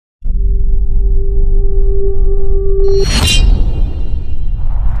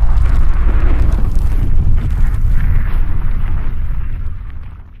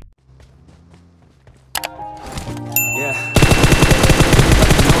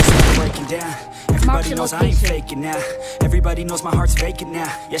down. Everybody knows I ain't faking now. Everybody knows my heart's vacant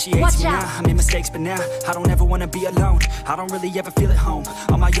now. Yeah, she hates me now, I made mistakes, but now I don't ever wanna be alone. I don't really ever feel at home,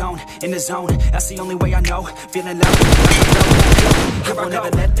 on my own, in the zone. That's the only way I know, feeling low. I won't ever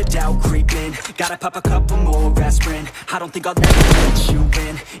let the doubt creep in. Gotta pop a couple more aspirin. I don't think I'll ever let you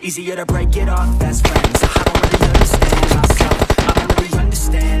win. Easier to break it off best friends. I don't really understand myself, I don't really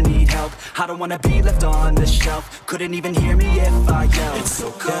understand, need help. I don't wanna be left on the shelf. Couldn't even hear me if I yelled. It's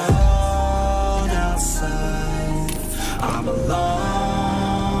so cold outside, I'm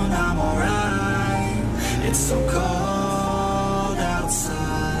alone, I'm alright. It's so cold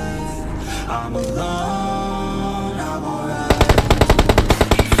outside, I'm alone, I'm alright.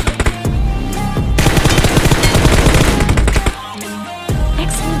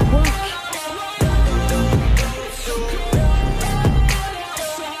 Excellent work.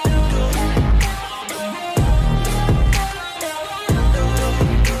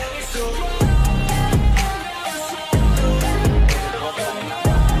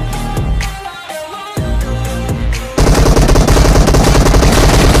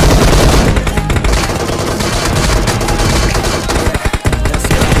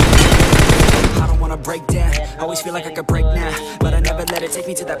 Always feel like I could break now, but I never let it take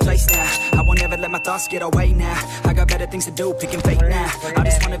me to that place now. I won't ever let my thoughts get away now. I got better things to do, picking fate now. I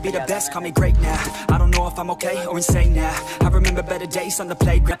just wanna be the best, call me great now. I don't know if I'm okay or insane now. I remember better days on the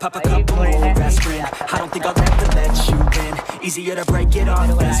playground. Pop a couple more aspirin. I don't think I'll ever let you in. Easier to break it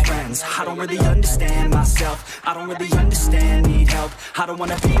off best friends. I don't really understand myself, I don't really understand, need help. I don't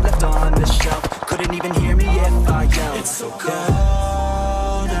wanna be left on the shelf. Couldn't even hear me if I yelled. It's so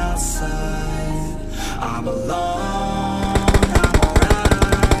cold outside, I'm alone, I'm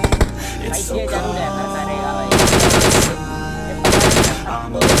alright. It's so cold outside,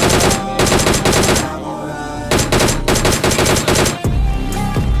 I'm alone, I'm alright.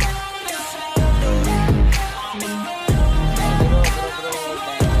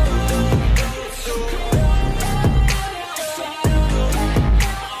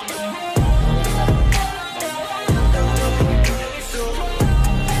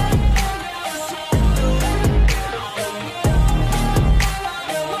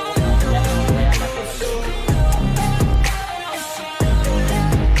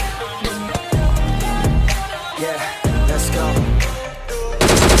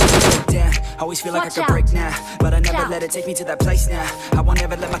 Always feel like I could break now, but I never let it take me to that place now. I won't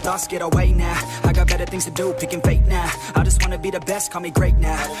ever let my thoughts get away now. I got better things to do, picking fate now. I just wanna be the best, call me great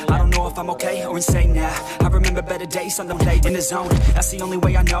now. I don't know if I'm okay or insane now. I remember better days on the plate in the zone. That's the only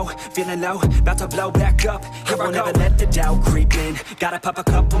way I know, feeling low, about to blow back up. I won't ever let the doubt creep in. Gotta pop a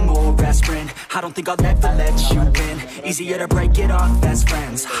couple more aspirin. I don't think I'll ever let you win. Easier to break it off best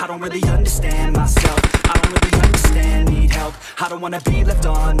friends. I don't really understand myself, I don't really understand, need help. I don't wanna be left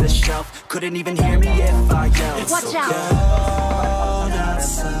on the shelf. Couldn't even hear me if I yelled. It's so cold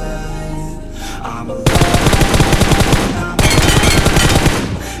outside, I'm alone, I'm alright.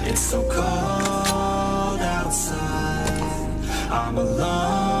 It's so cold outside, I'm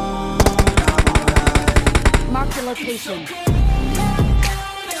alone, I'm alright. Mark the location.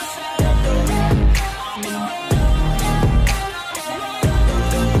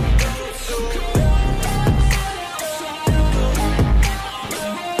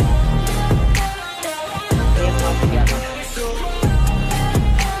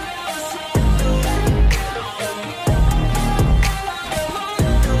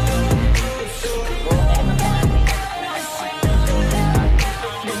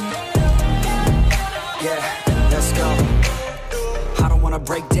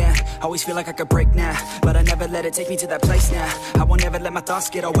 Break down, always feel like I could break now, but I never let it take me to that place now. I won't ever let my thoughts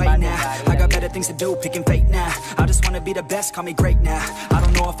get away now. I got better things to do, picking fate now. I just wanna be the best, call me great now. I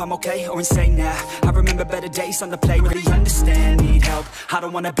don't know if I'm okay or insane now. I remember better days on the play, really understand, need help. I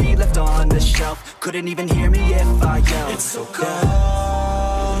don't wanna be left on the shelf. Couldn't even hear me if I yelled. It's so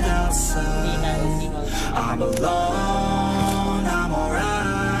cold outside, I'm alone, I'm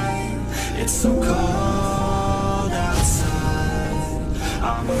alright. It's so cold outside,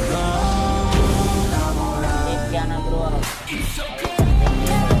 I'm alone, I'm alright. It's so cold.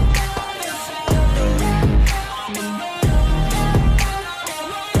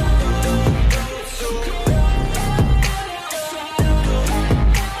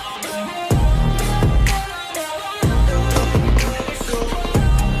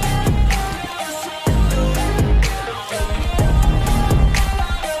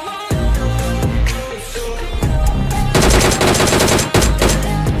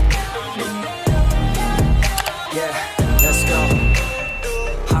 Yeah, let's go.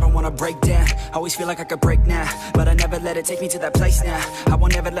 break down. Always feel like I could break now, but I never let it take me to that place now. I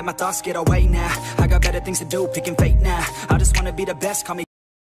won't ever let my thoughts get away now. I got better things to do, picking fate now. I just wanna be the best, call me